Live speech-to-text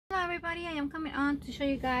everybody, I am coming on to show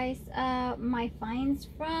you guys my finds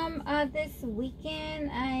from this weekend.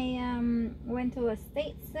 I went to a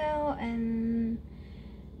state sale, and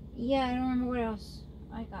yeah, I don't remember what else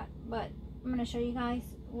I got, but I'm gonna show you guys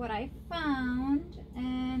what I found.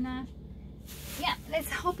 And yeah, let's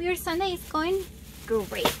hope your Sunday is going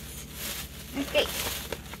great. Okay,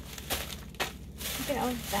 look at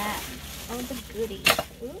all that, all the goodies.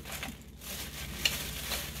 Ooh.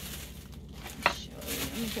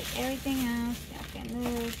 Let me take everything out so I can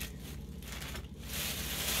move.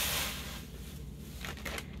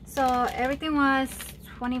 So everything was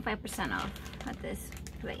 25% off at this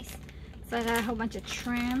place. So I got a whole bunch of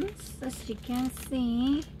trims, as you can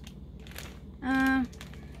see. Where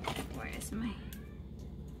is my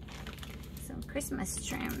some Christmas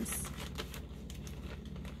trims?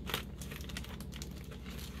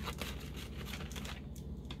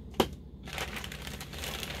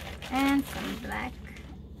 And some black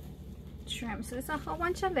trim. So it's a whole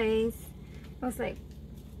bunch of lace. It was like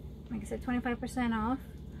I said, 25% off.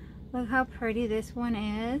 Look how pretty this one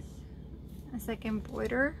is. It's like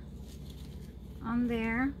embroider on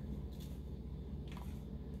there.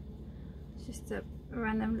 It's just a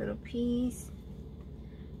random little piece.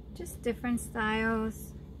 Just different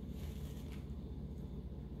styles.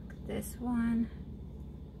 Look at this one.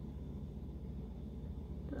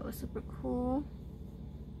 That was super cool.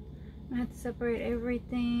 I had to separate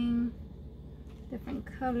everything, different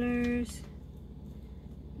colors,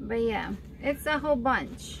 but yeah, it's a whole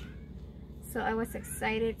bunch. So I was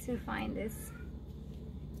excited to find this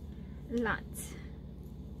lot.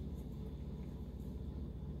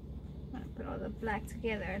 I'm gonna put all the black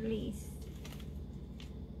together at least.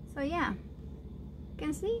 So yeah, you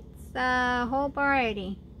can see it's a whole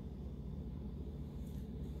variety.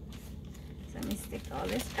 So let me stick all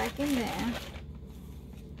this back in there.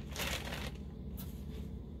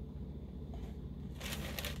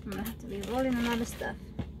 I'm gonna have to be rolling a lot of stuff.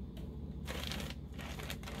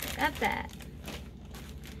 Got that.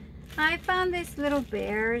 I found these little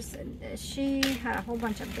bears. She had a whole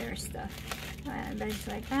bunch of bear stuff. But it's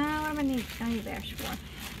like, what am I need bears for?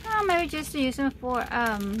 Oh, maybe just to use them for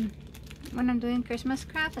when I'm doing Christmas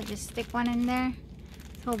crafts. I just stick one in there.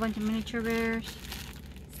 It's a whole bunch of miniature bears.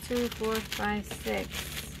 It's 2, 4, 5, 6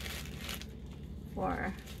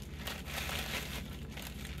 for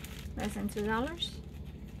less than $2.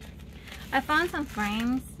 I found some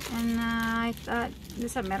frames, and I thought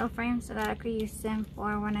these are metal frames so that I could use them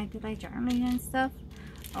for when I do like journaling and stuff.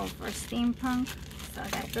 Oh, for steampunk. So I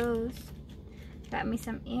got those. Got me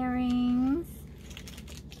some earrings.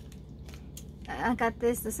 I got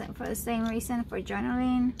this for the same reason, for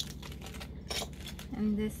journaling.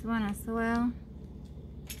 And this one as well.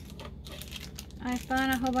 I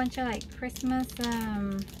found a whole bunch of like Christmas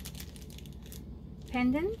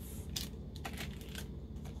pendants.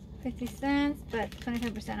 50 cents, but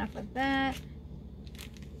 25% off of that.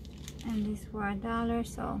 And these were $1,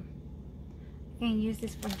 so you can use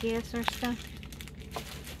this for gifts or stuff.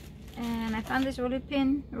 And I found this rolling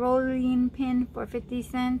pin for 50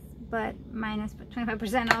 cents, but minus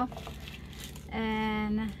 25% off.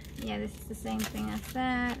 And yeah, this is the same thing as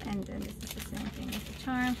that. And then this is the same thing as the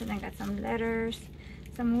charms. And I got some letters,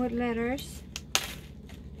 some wood letters.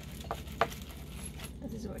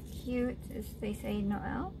 These were cute. They say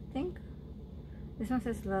Noel, I think. This one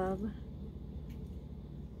says love.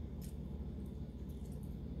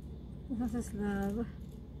 This one says love.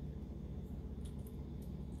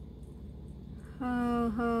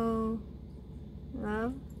 Ho ho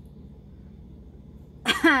love.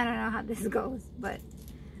 I don't know how this goes, but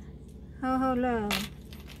ho ho love.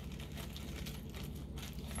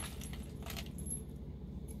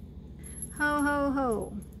 Ho ho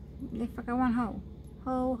ho. They forgot one ho.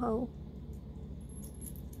 Ho ho.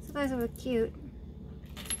 So those were cute.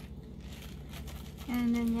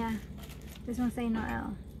 And then yeah, this one say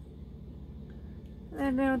Noel.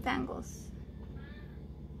 They're little dangles.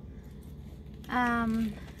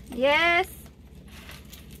 Yes.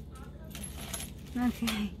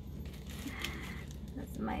 Okay.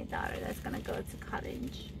 That's my daughter that's gonna go to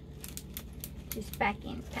college. She's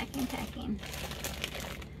packing.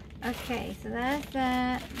 Okay, so that's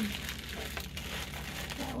that.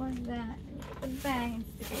 That was that. Look at the bag and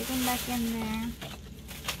stick everything back in there.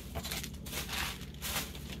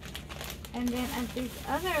 And then at these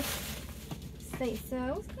other states, so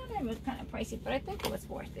it was kind of pricey, but I think it was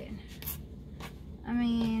worth it. I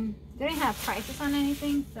mean, they didn't have prices on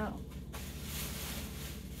anything, so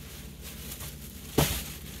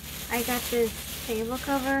I got this table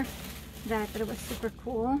cover that I thought it was super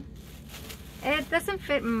cool. It doesn't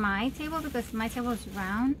fit my table because my table is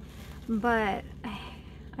round, but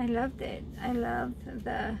I loved it. I loved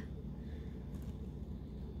the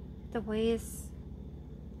way it's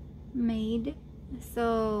made.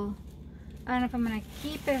 So I don't know if I'm gonna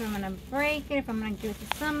keep it, if I'm gonna break it, if I'm gonna give it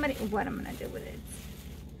to somebody, or what I'm gonna do with it.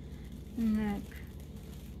 Look,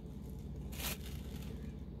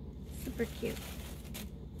 super cute.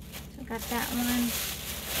 So I got that one.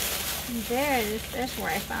 And there's where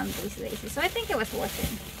I found these laces. So I think it was worth it.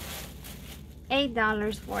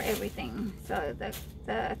 $8 for everything. So the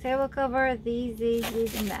table cover, these,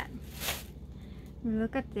 and that.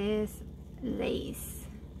 Look at this lace.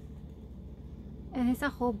 And it's a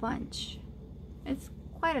whole bunch. It's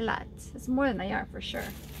quite a lot. It's more than a yard for sure.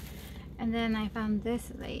 And then I found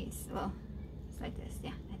this lace. Well, it's like this.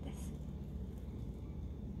 Yeah, like this.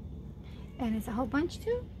 And it's a whole bunch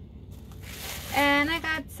too. And I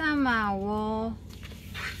got some wall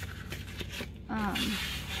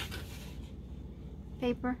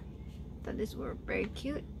paper. Thought these were very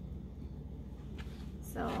cute.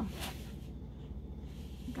 So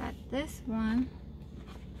got this one.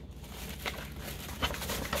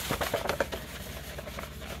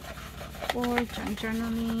 For junk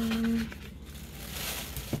journaling.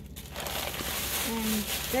 And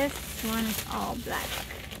this one is all black.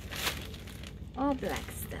 All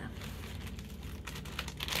black stuff.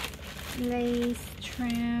 Lace,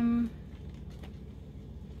 trim,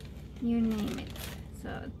 you name it.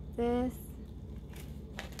 So this,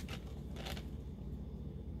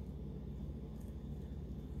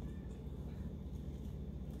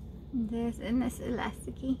 and this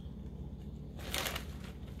elasticy.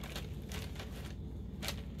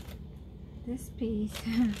 This piece.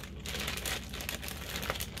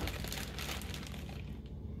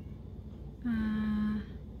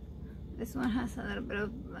 This one has a little bit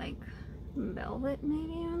of like velvet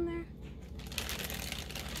maybe on there.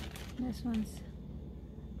 This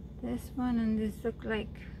one, and this look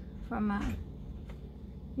like from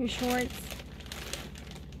your shorts.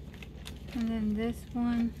 And then this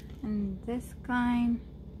one, and this kind,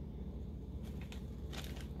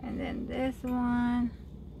 and then this one.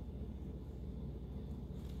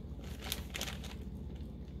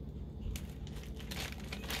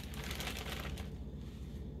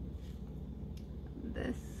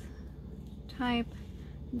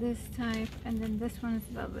 This type, and then this one is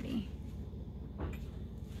velvety.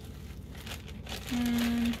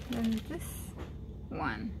 And then this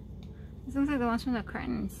one. This looks like the ones from the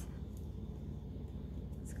curtains.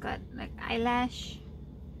 It's got like eyelash.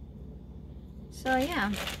 So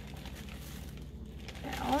yeah,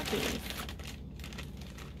 got all these.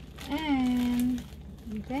 And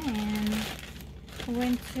then I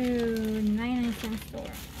went to 99-cent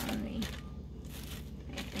store only.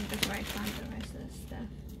 I think that's where I found the rest of the stuff.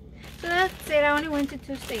 So that's it. I only went to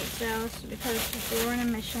 2 state sales because we were on a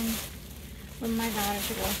mission with my daughter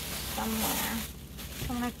to go somewhere.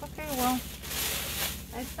 So I'm like, okay, well,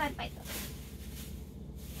 let's not buy those.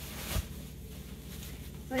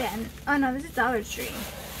 So yeah, and, oh no, this is Dollar Tree.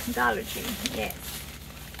 Dollar Tree, yes.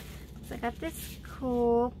 So I got this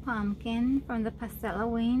cool pumpkin from the Pastel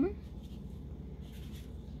Halloween.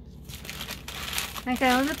 I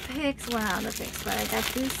got all the picks, well not the picks, but I got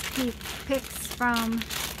these picks from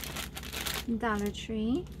Dollar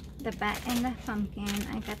Tree. The bat and the pumpkin.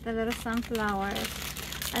 I got the little sunflowers.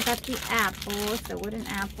 I got the apples, the wooden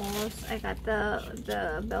apples. I got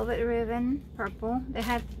the velvet ribbon, purple. They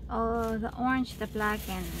had the orange, the black,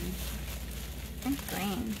 and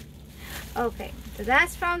green. Okay, so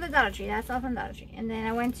that's from the Dollar Tree. That's all from Dollar Tree. And then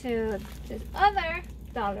I went to this other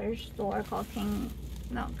dollar store called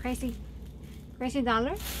Krazy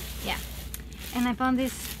Dollar. Yeah. And I found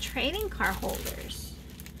these trading card holders.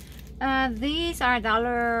 These are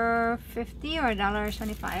 $1.50 or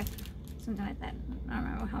 $1.25, something like that. I don't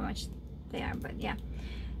remember how much they are, but yeah,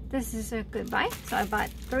 this is a good buy. So I bought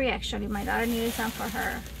 3 actually. My daughter needed some for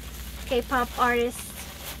her K-pop artist,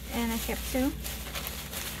 and I kept 2.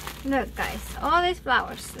 Look guys, all these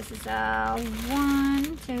flowers. This is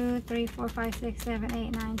 1, 2, 3, 4, 5, 6, 7,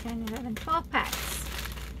 8, 9, 10, 11, 12 packs.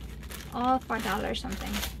 All for $1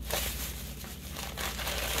 something.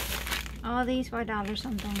 All these for $1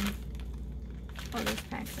 something. All these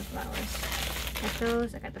packs of flowers. Got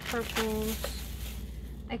those. I got the purples.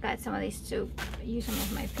 I got some of these to use some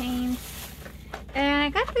of my paints. And I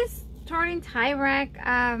got this torn tie rack.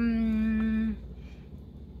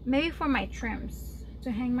 Maybe for my trims,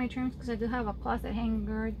 to hang my trims, because I do have a closet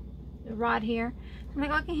hanger rod here. I'm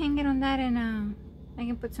like, I can hang it on that, and I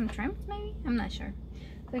can put some trims maybe. I'm not sure.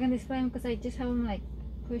 So I can display them because I just have them like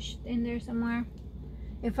pushed in there somewhere.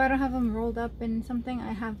 If I don't have them rolled up in something,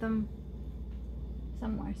 I have them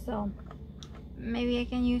somewhere. So maybe I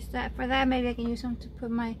can use that for that. Maybe I can use them to put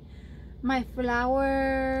my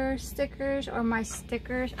flower stickers or my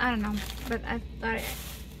stickers. I don't know, but I thought I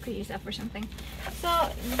could use that for something. So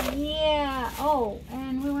yeah. Oh,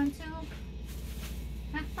 and we went to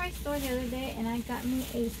Half Price store the other day, and I got me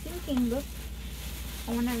a thinking book.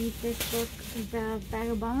 I want to read this book, The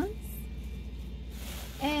Vagabonds,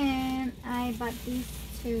 and I bought these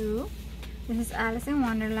two. This is Alice in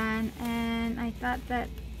Wonderland, and I thought that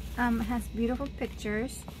it has beautiful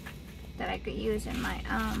pictures that I could use in my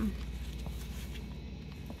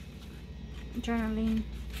journaling.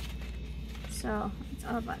 So it's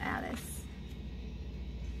all about Alice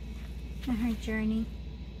and her journey.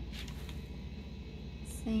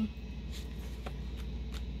 See,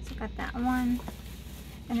 so got that one,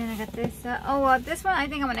 and then I got this. Oh well, this one I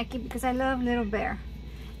think I'm gonna keep because I love Little Bear,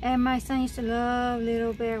 and my son used to love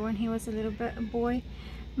Little Bear when he was a little boy.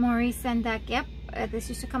 Maurice and Dak. Yep, this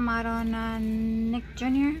used to come out on Nick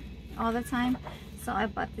Jr. all the time. So I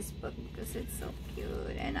bought this book because it's so cute,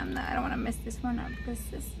 and I don't want to mess this one up because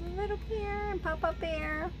it's Little Bear and Papa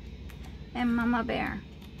Bear and Mama Bear,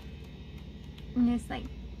 and it's like,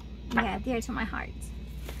 yeah, dear to my heart.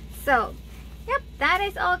 So yep, that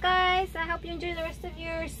is all guys. I hope you enjoy the rest of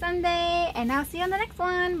your Sunday, and I'll see you on the next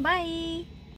one. Bye.